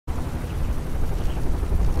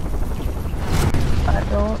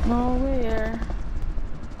Don't know where.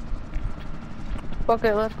 Fuck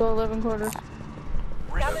it, let's go living quarters.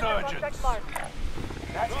 Resurgence.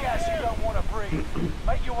 That's gas you don't want to breathe.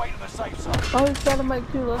 Make your way to the safe zone. Oh, he's got a mic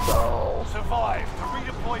too, let's go. Survive to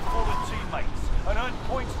redeploy fallen teammates and earn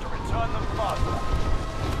points to return them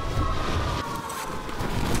faster.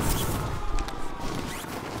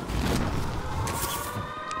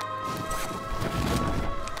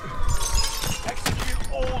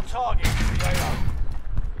 Execute all targets in the AO.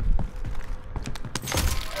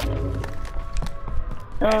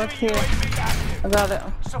 Oh, it's here. I got it.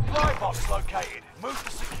 Supply box located. Move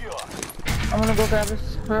to secure. I'm gonna go grab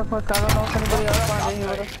this real quick. I don't know if anybody else wanted to hear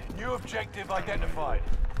with us. New objective identified.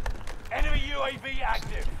 Enemy UAV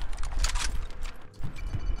active.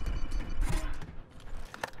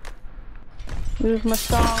 Use my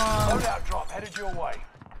strong arm. Loadout drop headed your way.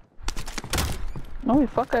 Oh,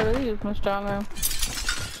 fuck, I really used my strong arm.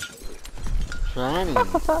 Shiny.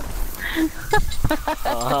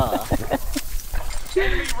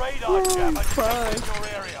 Enemy radar jammer detected your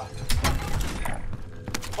area.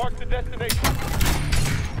 Mark the destination.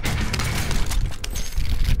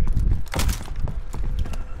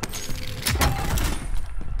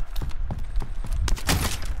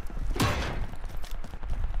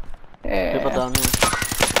 Yeah. People down here.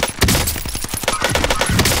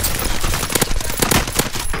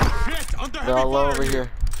 They're all low over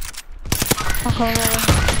here.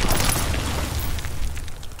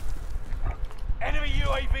 Enemy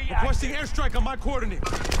UAV requesting active. airstrike on my coordinates.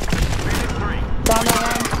 Down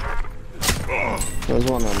that one. There's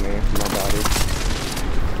one on me, my body.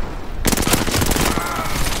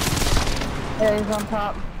 Yeah, he's on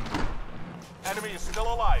top. Enemy is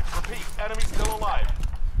still alive. Repeat, enemy still alive.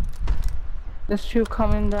 There's two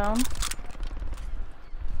coming down.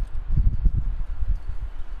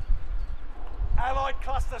 Allied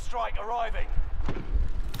cluster strike arriving.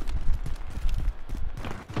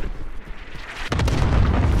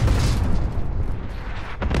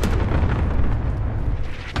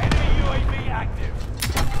 Enemy UAV active.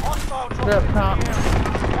 Hostile Up dropping top. into the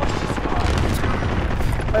area. Watch the sky.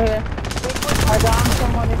 Right here. I downed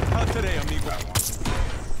somebody. Not today, amigo.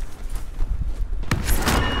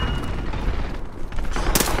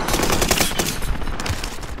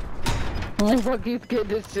 Oh, fuck, you scared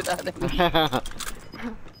this shit out of me.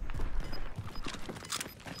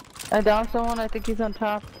 I downed someone, I think he's on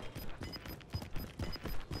top.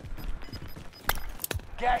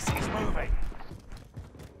 Gas is moving.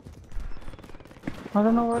 I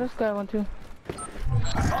don't know where this guy went to.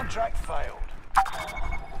 Contract failed.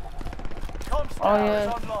 Comms Oh, tower yeah.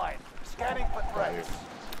 is online. Scanning for threats.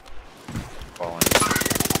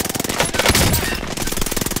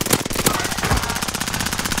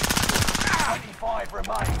 25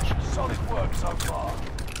 remain. Solid work so far.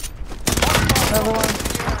 Another one.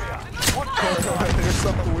 There's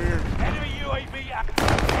something weird. Enemy UAV active.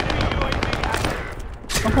 Enemy UAV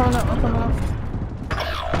active. I'm coming up, I'm coming up.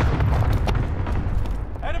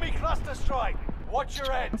 Enemy cluster strike. Watch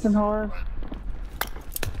your heads. Fucking horror.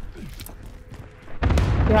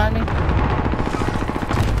 Behind me.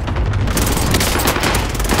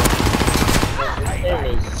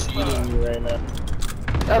 This is cheating you right now.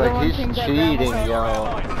 The other Like one he's thinks I cheating, grabbed yo.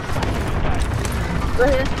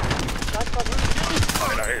 Right here.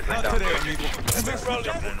 Not today, amigo.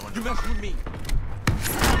 You mess with me.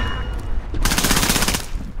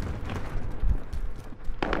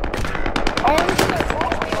 Oh,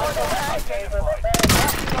 shit.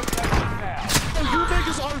 You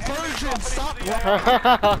niggas are virgins. Stop.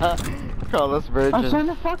 Call us I'm virgins. trying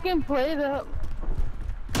to fucking play the...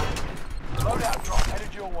 Loadout drop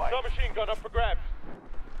headed your way. Submachine gun up for grabs.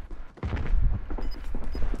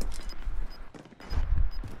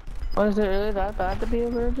 Oh, is it really that bad to be a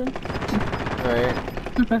virgin? Right.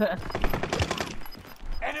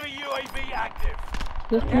 Enemy UAV active.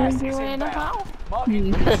 This Gas means is you ain't a inbound. house.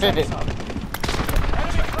 Marking the safe zone.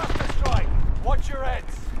 Enemy cluster strike. Watch your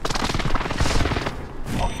heads.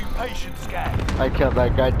 Occupation scan. I killed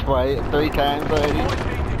that guy three times already. Avoid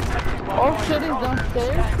being detected by Oh enemy shit, he's drones.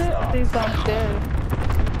 downstairs? Stand Shit, start. he's downstairs.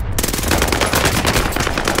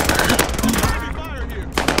 Enemy fire here.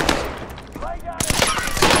 Lay down and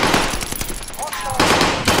hostile.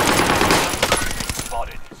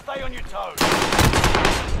 Spotted. Stay on your toes.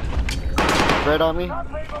 Right on me. Some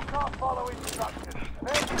people can't follow instructions.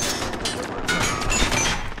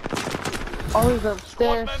 Oh, he's Squad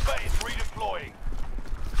upstairs. member is redeploying.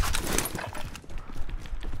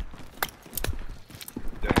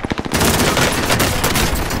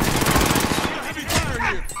 Enemy fire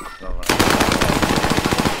here.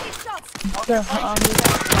 Yeah,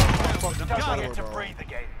 Don't get to breathe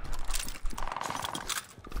again.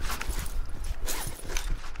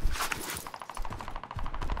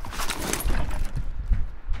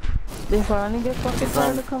 They finally get fucking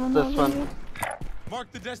tired of coming This over one. here.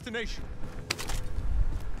 Mark the destination.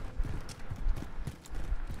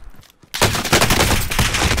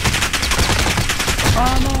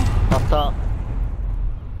 Oh no. Up top.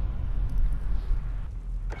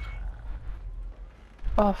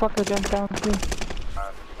 Oh fuck, I jumped down too.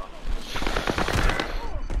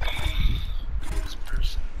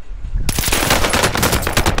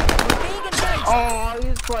 Oh,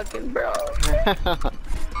 he's fucking bro.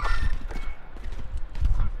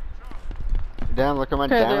 Damn, look at my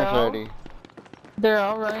Okay, they're damage all- already. They're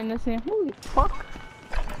all running the same. Holy fuck.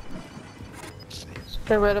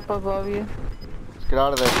 They're right up above you. Let's get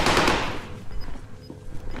out of there.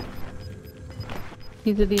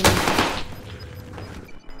 He's a demon.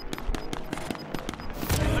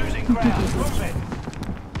 Losing ground. Move it.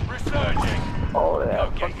 Resurging. Oh, they're Go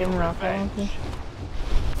get fucking your rough. revenge.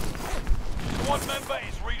 Squad member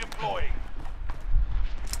is redeploying.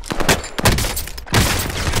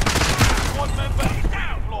 Squad member is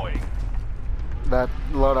redeploying. That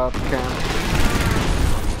loadout camp.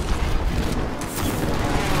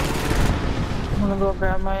 I'm gonna go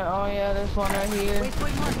grab my. Oh yeah, there's one right here.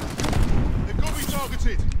 They've got me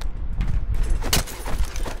targeted.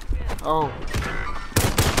 Oh.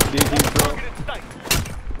 GG, bro. Targeted state.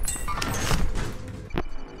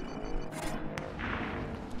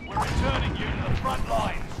 We're returning you to the front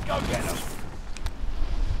lines. Go get them.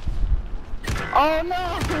 Oh no!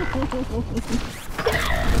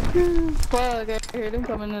 Fuck, I heard him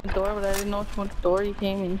coming in the door, but I didn't know which door he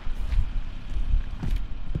came in.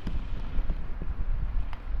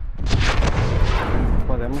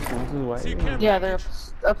 Podemos com esses white. See a camera Yeah, they're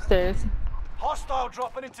upstairs. Hostile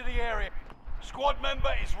dropping into the area. Squad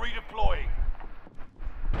member is redeploying.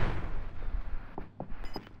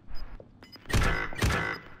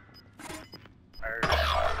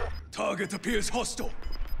 Target appears hostile.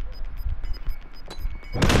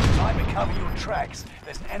 Time to cover your tracks.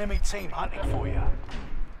 There's an enemy team hunting for you.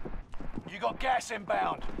 You got gas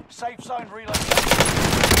inbound. Safe zone relocation.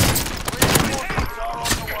 Reinforcements are on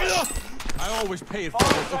the way. I always pay it Fire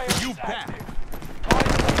forward for sales you back.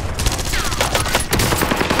 active.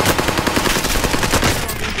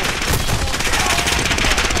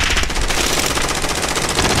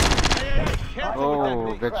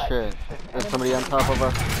 Oh, good shit. There's somebody on top of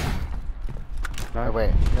us. Oh,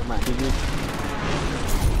 wait, never mind.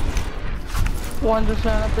 One just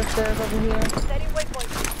ran up the stairs over here. Steady waypoint.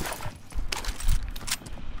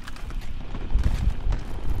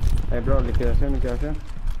 Hey bro, liquidación.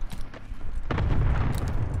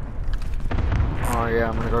 Oh yeah,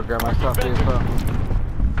 I'm gonna go grab my stuff here, so.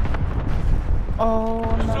 Oh,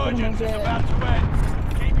 I'm not gonna Resurgence make is it. about to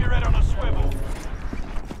end. Keep your head on a swivel.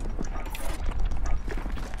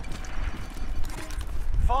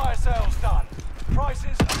 Fire sales done.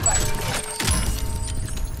 Prices are back to normal.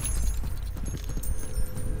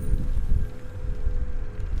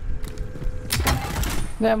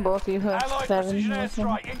 Then both of you have Allied 7 precision or something.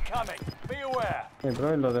 airstrike incoming. Be aware. Hey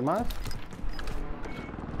bro, ¿y los demás?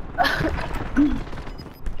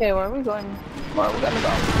 Okay, where are we going? Where are we gonna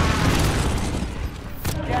go?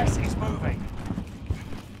 Gas is moving.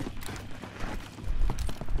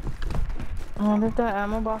 I wonder if that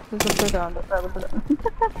ammo box is upside down. That's right upside down.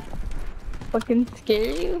 Fucking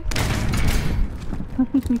scare you?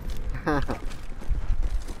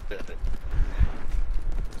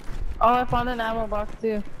 Oh, I found an ammo box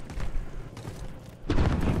too.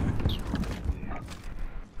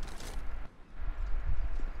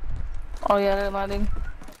 Oh yeah, they're landing.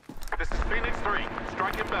 This is Phoenix 3.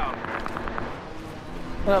 Strike inbound.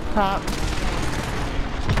 They're up top.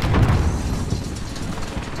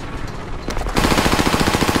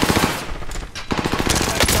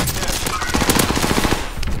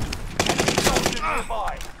 Soldier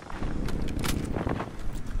nearby.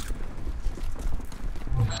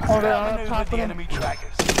 Oh, they're all up Outmaneuvered top of the them. enemy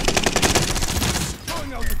trackers.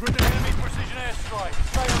 Throwing out the grenade. Enemy precision airstrike.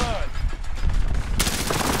 Stay alert.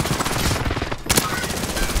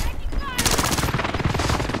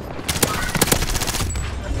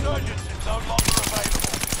 Resurgence is no longer available.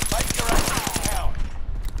 Make your actions count.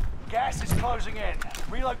 Gas is closing in.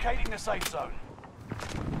 Relocating the safe zone.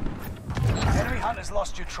 Enemy hunters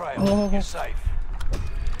lost your trail. Oh. You're safe.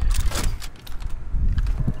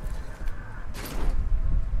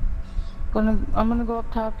 I'm gonna go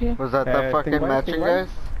up top here. Was that the fucking think white, matching think guys?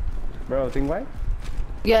 white. Bro, think white?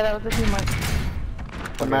 Yeah, that was the team mark.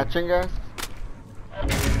 The matching guys?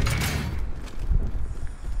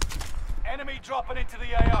 Enemy dropping into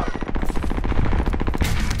the AO.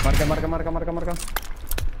 Marca.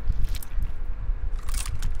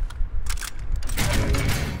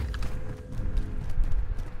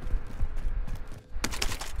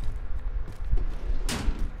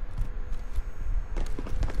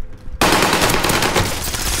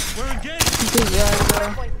 We're engaged. Yeah, bro.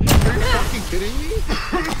 Are you fucking kidding me?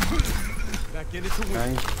 Back in it to win.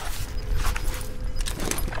 Nice.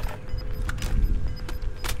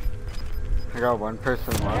 I got one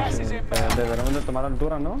person Gas watching. is inbound. Deberemos de tomar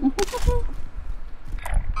altura, ¿no?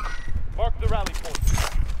 Mark the rally point.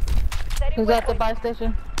 Who's at the buy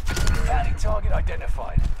station? Bounty target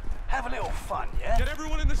identified. Have a little fun, yeah? Get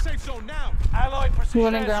everyone in the safe zone now. Allied precision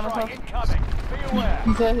One in Grandma's airstrike house. incoming. Be aware.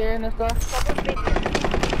 He's right here in this door.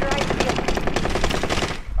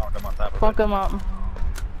 Oh, I'm on top of Fuck it. him up.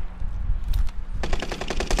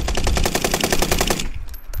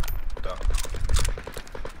 Done.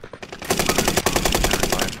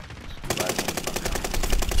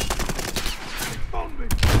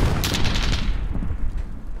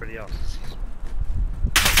 Pretty else.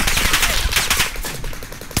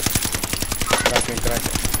 Cracking,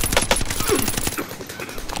 cracking.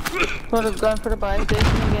 Put a gun for the buy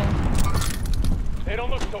station again. They don't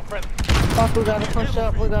look so friendly. Fuck, we gotta push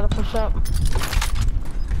up. We gotta push up.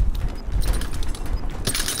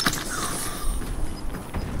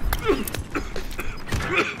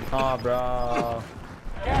 Oh, bro.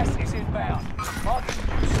 Gas is inbound. Marking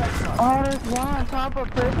new safe zone. Oh, there's one on top of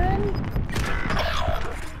prison?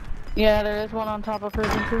 Yeah, there is one on top of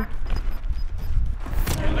prison too.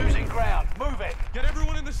 You're losing ground. Move it. Get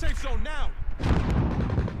everyone in the safe zone now.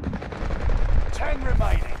 10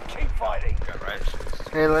 remaining. Keep fighting. Got right.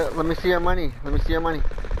 Hey, let me see your money. Let me see your money.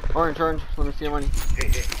 Orange, orange. Let me see your money.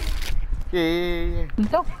 Yeah.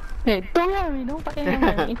 No. Hey, don't hurt me. Don't fucking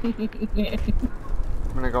hurt me.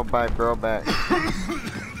 I'm gonna go buy bro back.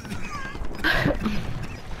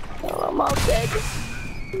 Oh, I'm all dead.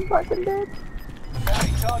 I'm fucking dead.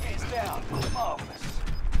 Bounty target is down. Marvelous.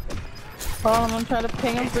 Oh, I'm gonna try to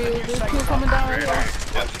ping him for you. There's two coming down right here.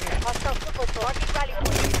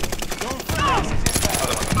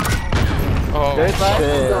 Oh, Good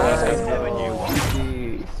shit. you.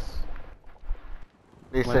 Jeez.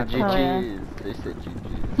 They said Oh, yeah. GG's. They said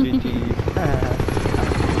GG's. GG.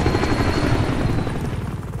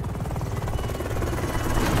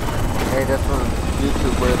 Hey, that's one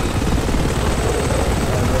YouTube worthy.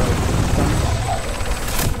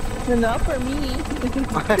 Enough for me.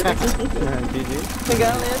 GG. We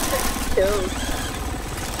got only 6 kills.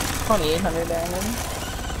 2,800 damage.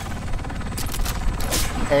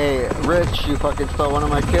 Hey, Rich, you fucking stole one of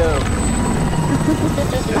my kills.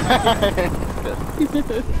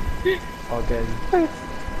 Okay.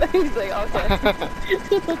 He's like, okay.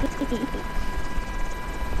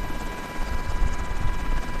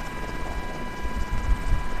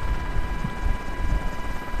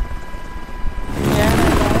 Yeah,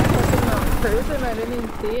 I person, I didn't even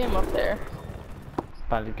see him up there.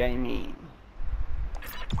 Para el gaming.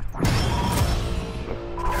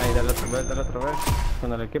 Ahí, dale otra vez.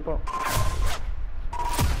 Con el equipo.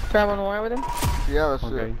 Traveling more with him? Yeah, that's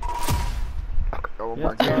Okay. it. Go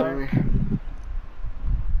Yes, back sir. in.